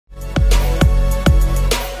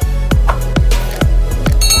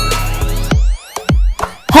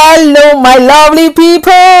Hello my lovely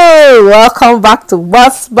people, welcome back to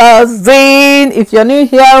What's Buzzing. If you're new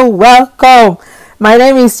here, welcome. My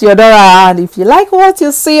name is Theodora, and if you like what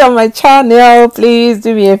you see on my channel, please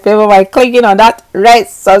do me a favor by clicking on that red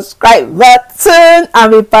subscribe button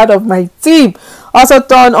and be part of my team. Also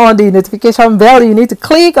turn on the notification bell. You need to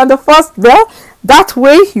click on the first bell. That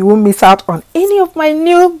way you won't miss out on any of my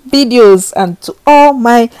new videos. And to all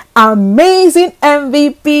my amazing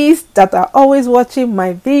MVPs that are always watching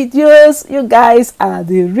my videos, you guys are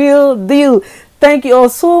the real deal. Thank you all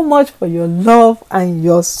so much for your love and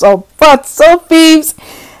your support. So peeps,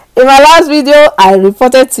 in my last video I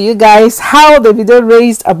reported to you guys how Davido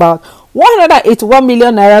raised about 181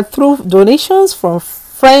 million naira through donations from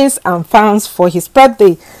friends and fans for his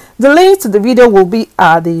birthday. The link to the video will be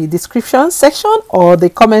at the description section or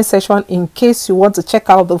the comment section in case you want to check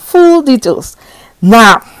out the full details.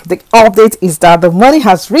 Now, the update is that the money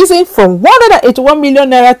has risen from 181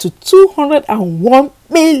 million naira to 201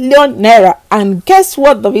 million naira. And guess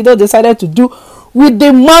what Davido decided to do with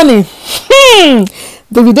the money?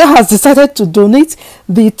 Davido has decided to donate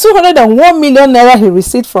the 201 million naira he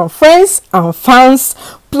received from friends and fans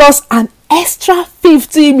plus an extra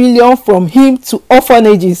 50 million from him to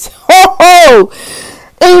orphanages. Ho!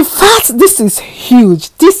 In fact, this is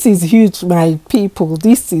huge. This is huge, my people.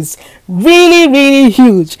 This is really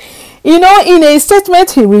huge. You know, in a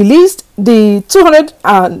statement he released, the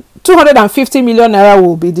 250 million naira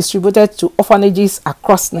will be distributed to orphanages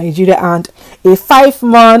across Nigeria, and a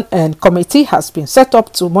 5-man committee has been set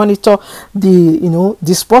up to monitor the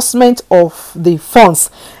disbursement of the funds.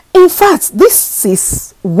 In fact, this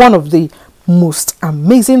is one of the most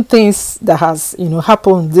amazing things that has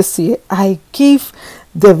happened this year. I give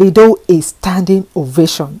Davido a standing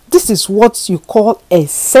ovation. This is what you call a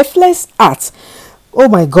selfless act. Oh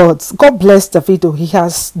my God, God bless Davido. He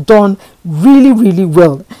has done really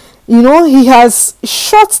well. He has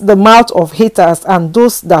shut the mouth of haters and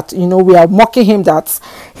those that we are mocking him that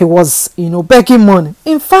he was begging money.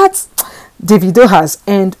 In fact, Davido has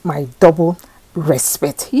earned my double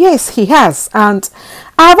respect. Yes, he has. And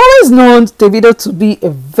I've always known Davido to be a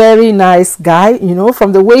very nice guy,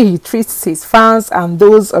 from the way he treats his fans and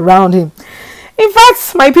those around him. In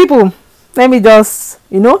fact, my people, let me just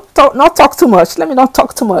not talk too much. Let me not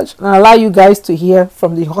talk too much and allow you guys to hear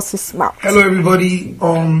from the horse's mouth. Hello everybody,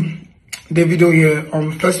 Davido here.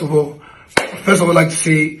 First of all I'd like to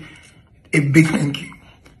say a big thank you.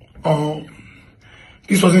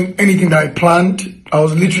 This wasn't anything that I planned. I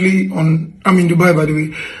was literally I'm in Dubai, by the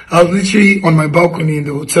way. I was literally on my balcony in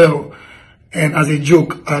the hotel, and as a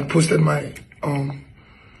joke, I had posted my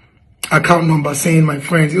account number saying my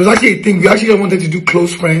friends. It was actually a thing. We actually wanted to do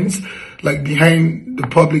close friends, like behind the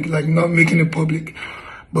public, like not making it public.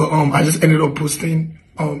 But I just ended up posting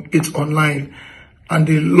it online, and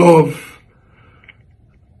the love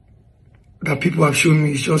that people have shown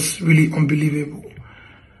me is just really unbelievable.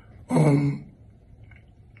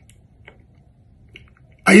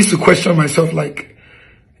 I used to question myself, like,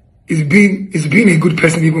 is being a good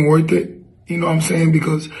person even worth it? You know what I'm saying?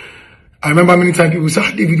 Because I remember many times people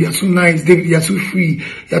say, David, you're too nice, David, you're too free,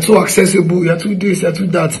 you're too accessible, you're too this, you're too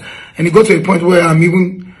that. And it got to a point where I'm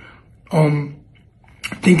even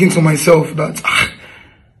thinking to myself that,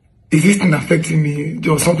 is this thing affecting me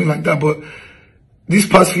or something like that? But these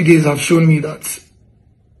past few days have shown me that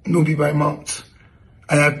no be by mouth.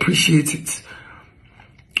 I appreciate it.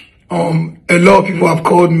 A lot of people have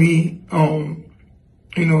called me,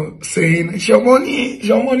 saying, it's your money,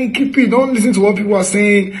 keep it. Don't listen to what people are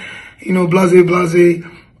saying, blase.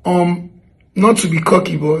 Not to be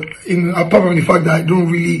cocky, but apart from the fact that I don't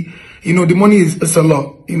really, the money is a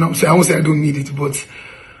lot. You know what I'm saying? I won't say I don't need it, but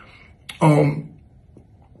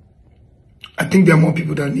I think there are more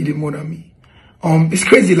people that need it more than me. It's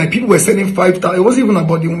crazy. Like, people were selling 5,000. It wasn't even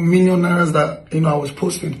about the million nairas that I was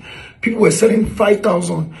posting. People were selling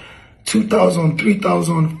 5,000. 2,000,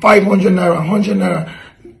 3,000, 500 naira, 100 naira.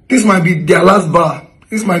 This might be their last bar.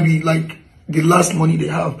 This might be like the last money they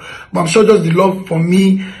have. But I'm sure just the love for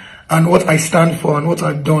me and what I stand for and what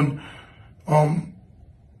I've done, I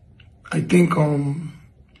think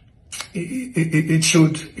it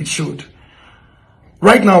should.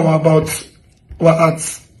 Right now we're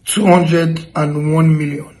at 201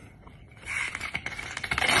 million.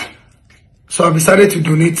 So I've decided to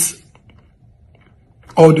donate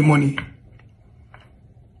all the money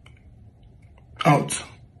out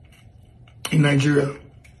in Nigeria.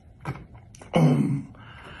 And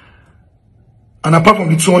apart from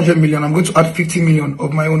the 200 million, I'm going to add 50 million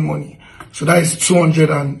of my own money. So that is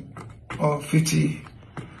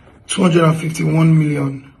 251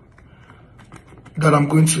 million that I'm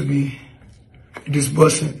going to be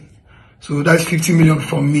disbursing. So that's 50 million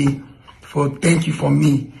from me, for thank you from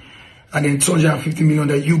me. And then 250 million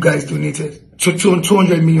that you guys donated. So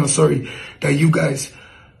 200 million, sorry, that you guys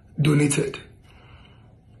donated.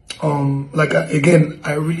 Again,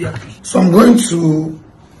 I really appreciate. So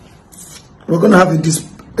we're going to have a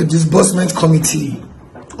disbursement committee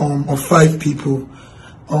of 5 people,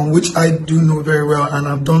 which I do know very well and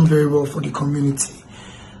I've done very well for the community.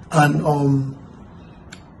 And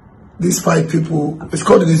these 5 people, it's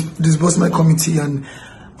called the disbursement committee, and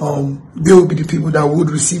they will be the people that would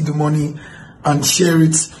receive the money and share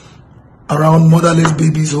it around motherless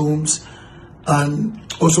babies' homes and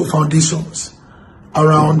also foundations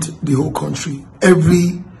around the whole country. I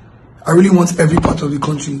really want every part of the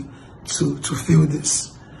country to feel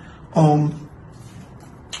this.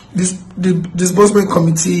 The disbursement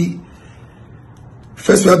committee,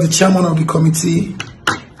 first we have the chairman of the committee,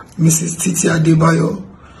 Mrs. Titi Adebayo,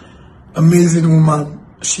 amazing woman.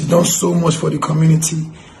 She's done so much for the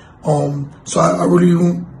community. So I really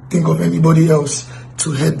don't think of anybody else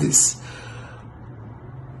to head this.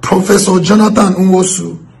 Professor Jonathan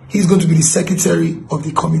Nwosu, he's going to be the secretary of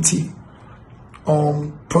the committee.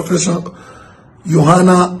 Professor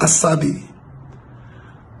Johanna Asabi.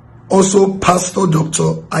 Also Pastor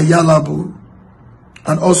Dr. Ayalabu.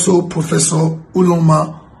 And also Professor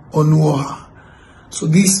Uloma Onuoha. So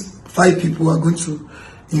these 5 people are going to,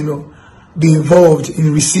 be involved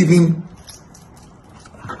in receiving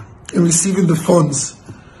the funds,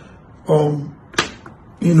 for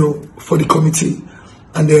the committee.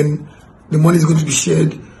 And then the money is going to be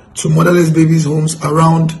shared to motherless babies' homes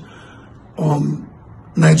around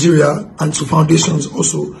Nigeria and to foundations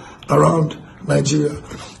also around Nigeria.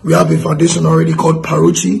 We have a foundation already called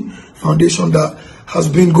Paruchi Foundation that has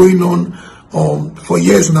been going on for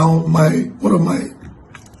years now. One of my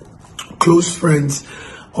close friends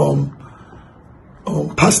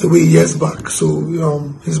passed away years back, so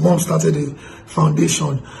his mom started a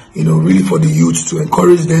foundation, really for the youth, to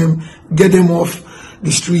encourage them, get them off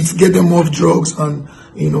the streets, get them off drugs, and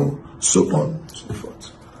so on and so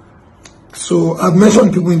forth. So I've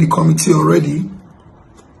mentioned people in the committee already,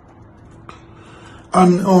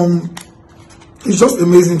 and it's just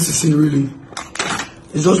amazing to see, really.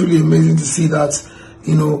 It's just really amazing to see that,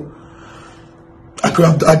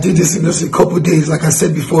 I did this in just a couple of days. Like I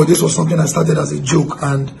said before, this was something I started as a joke,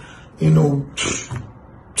 and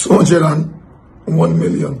 201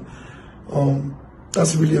 million.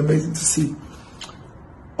 That's really amazing to see.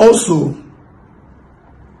 Also,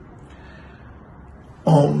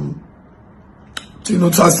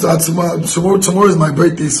 tomorrow is my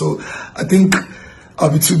birthday, so I think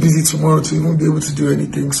I'll be too busy tomorrow to even be able to do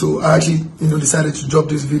anything. So I actually, decided to drop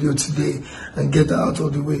this video today and get that out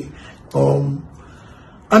of the way.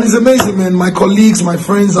 And it's amazing, man. My colleagues, my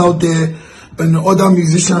friends out there, and other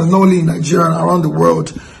musicians, not only in Nigeria and around the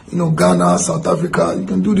world, Ghana, South Africa, you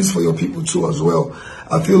can do this for your people too as well.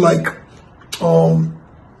 I feel like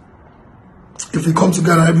if we come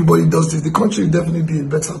together and everybody does this, the country will definitely be a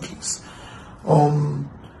better place.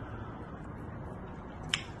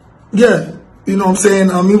 Yeah, what I'm saying?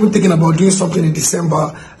 I'm even thinking about doing something in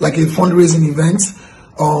December, like a fundraising event,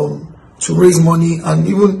 to raise money and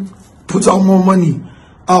even put out more money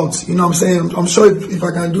out. What I'm saying? I'm sure if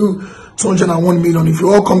I can do 201 million, if we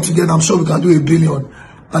all come together, I'm sure we can do 1 billion,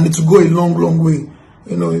 and it will go a long, long way.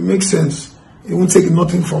 It makes sense. It won't take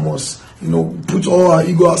nothing from us. Put all our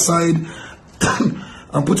ego aside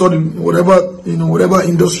and put all the whatever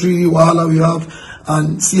industry wahala we have,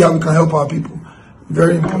 and see how we can help our people.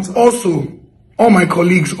 Very important. Also, all my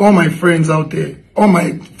colleagues, all my friends out there, all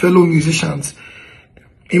my fellow musicians,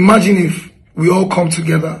 imagine if we all come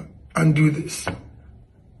together and do this.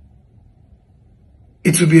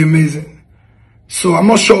 It will be amazing. So I'm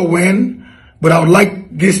not sure when, but I would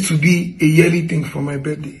like this to be a yearly thing for my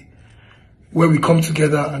birthday, where we come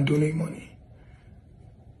together and donate money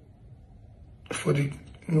for the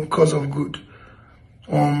cause of good.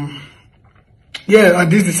 Yeah,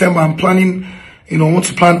 this December I'm planning, I want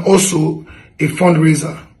to plan also a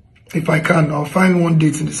fundraiser. If I can, I'll find one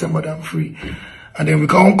date in December that I'm free, and then we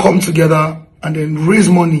can all come together and then raise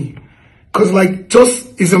money. Because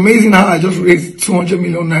it's amazing how I just raised 200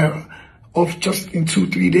 million naira off just in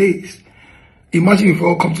 2-3 days. Imagine if we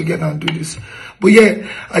all come together and do this. But yeah,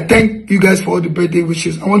 I thank you guys for all the birthday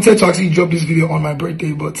wishes. I wanted to actually drop this video on my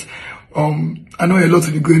birthday, but I know a lot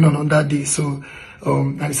will be going on that day, so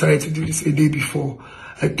I decided to do this a day before.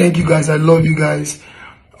 I thank you guys. I love you guys.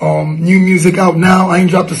 New music out now. I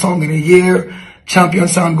ain't dropped a song in a year. Champion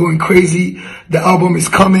sound going crazy. The album is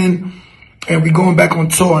coming. And we're going back on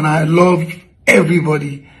tour, and I love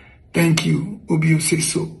everybody. Thank you. Obi say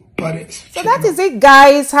so. baddest. So that is it,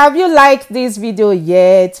 guys. Have you liked this video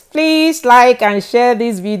yet? Please like and share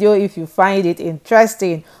this video if you find it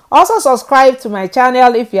interesting. Also subscribe to my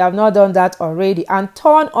channel if you have not done that already, and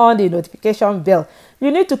turn on the notification bell.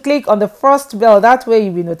 You need to click on the first bell, that way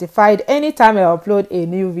you'll be notified anytime I upload a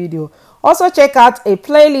new video. Also check out a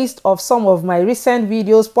playlist of some of my recent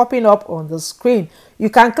videos popping up on the screen. You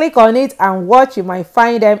can click on it and watch. You might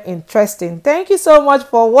find them interesting. Thank you so much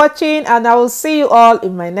for watching, and I will see you all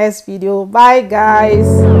in my next video. Bye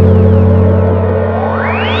guys.